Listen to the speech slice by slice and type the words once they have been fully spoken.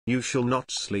You shall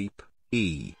not sleep.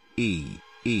 Hey, hey,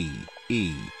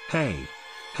 hey.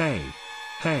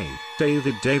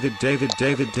 David.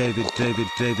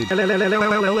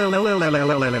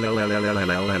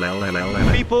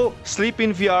 People sleep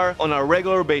in VR on a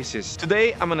regular basis.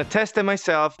 Today, I'm gonna test it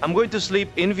myself. I'm going to sleep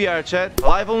in VRChat,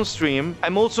 live on stream.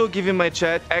 I'm also giving my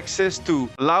chat access to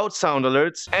loud sound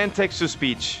alerts and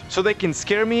text-to-speech, so they can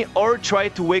scare me or try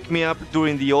to wake me up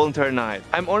during the whole entire night.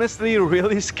 I'm honestly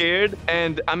really scared,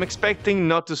 and I'm expecting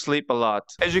not to sleep a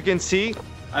lot. As you can see,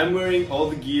 I'm wearing all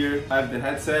the gear. I have the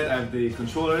headset, I have the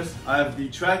controllers, I have the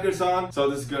trackers on, so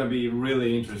this is gonna be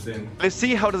really interesting. Let's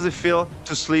see how does it feel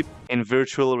to sleep in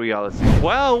virtual reality.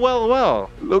 Well,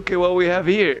 look at what we have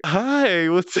here. Hi,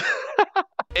 what's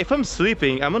if I'm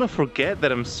sleeping, I'm gonna forget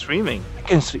that I'm streaming. I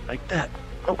can sleep like that.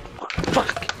 Oh,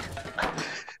 fuck.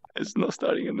 It's not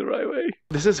starting in the right way.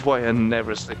 This is why I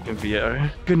never sleep in VR.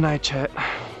 Good night, chat.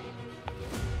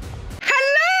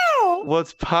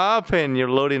 What's poppin'? You're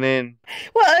loading in.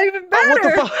 Well, even better. Oh, what the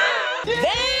fuck?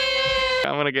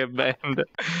 I'm gonna get banned.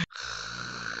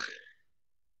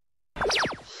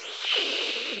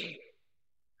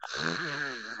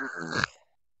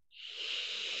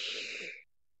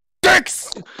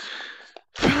 Dicks!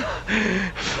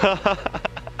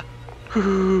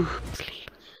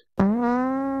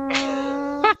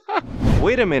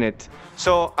 Wait a minute.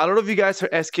 So a lot of you guys are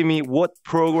asking me what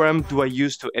program do I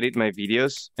use to edit my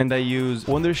videos? And I use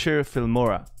Wondershare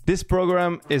Filmora. This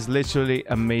program is literally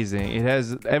amazing. It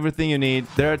has everything you need.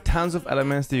 There are tons of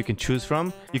elements that you can choose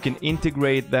from. You can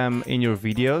integrate them in your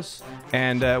videos.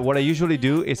 And what I usually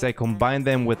do is I combine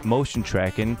them with motion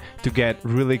tracking to get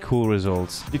really cool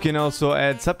results. You can also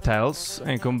add subtitles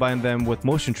and combine them with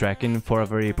motion tracking for a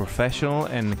very professional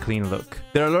and clean look.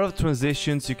 There are a lot of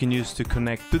transitions you can use to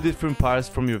connect two different parts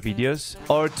from your videos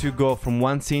or to go from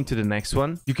one scene to the next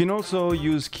one. You can also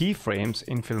use keyframes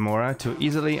in Filmora to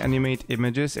easily animate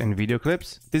images and video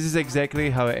clips. This is exactly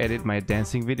how I edit my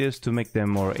dancing videos to make them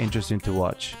more interesting to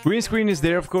watch. Green screen is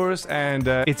there, of course, and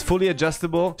it's fully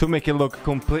adjustable to make it look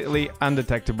completely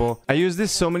undetectable. I use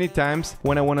this so many times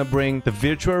when I want to bring the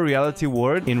virtual reality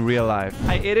world in real life.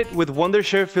 I edit with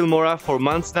Wondershare Filmora for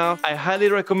months now. I highly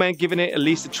recommend giving it at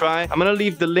least a try. I'm gonna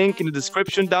leave the link in the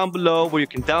description down below where you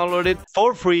can download it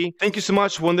for free. Thank you so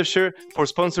much, Wondershare, for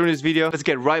sponsoring this video. Let's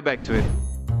get right back to it.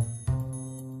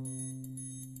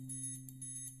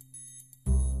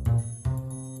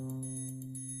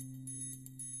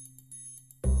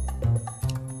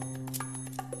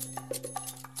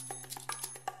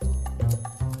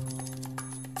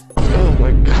 Oh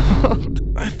my god,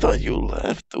 I thought you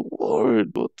left the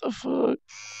ward. What the fuck?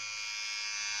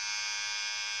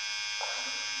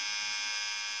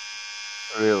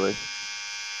 Really?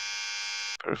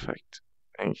 Perfect.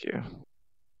 Thank you.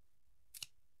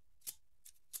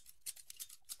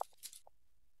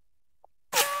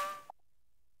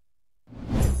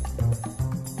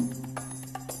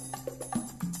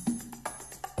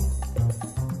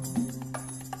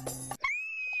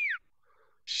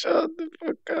 Shut the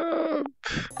fuck up.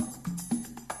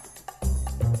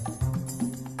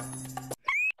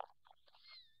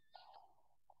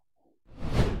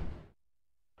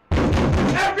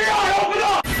 FBI, open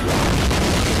up!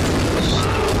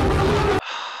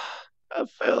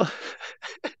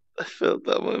 I felt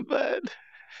that one bad.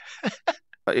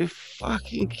 Are you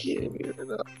fucking kidding me right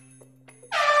now?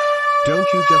 Don't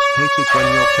you just hate it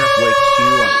when your cat wakes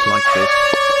you up like this?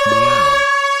 Meow,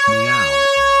 meow,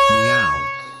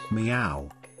 meow, meow,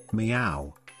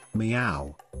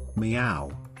 meow,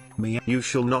 meow, meow. You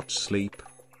shall not sleep.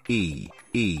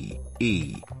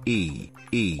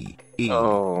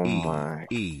 Oh my.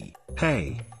 Hey,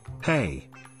 hey,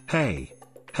 hey, hey,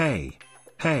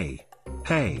 hey,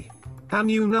 hey. And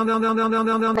you no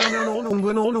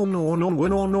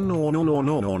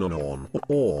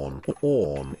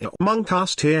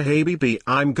Monkcast here. Hey BB,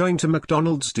 I'm going to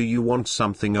McDonald's. Do you want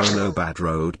something? Oh no, bad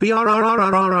road.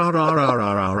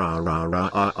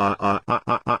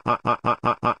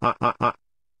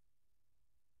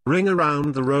 Ring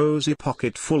around the rosy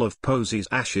pocket full of posies.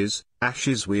 Ashes,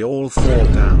 ashes, we all fall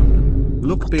down.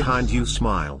 Look behind you,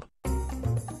 smile.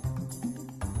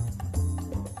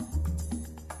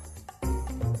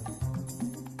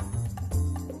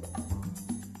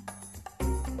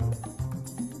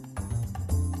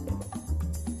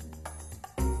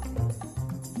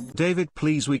 David,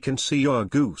 please, we can see your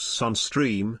goose on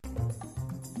stream.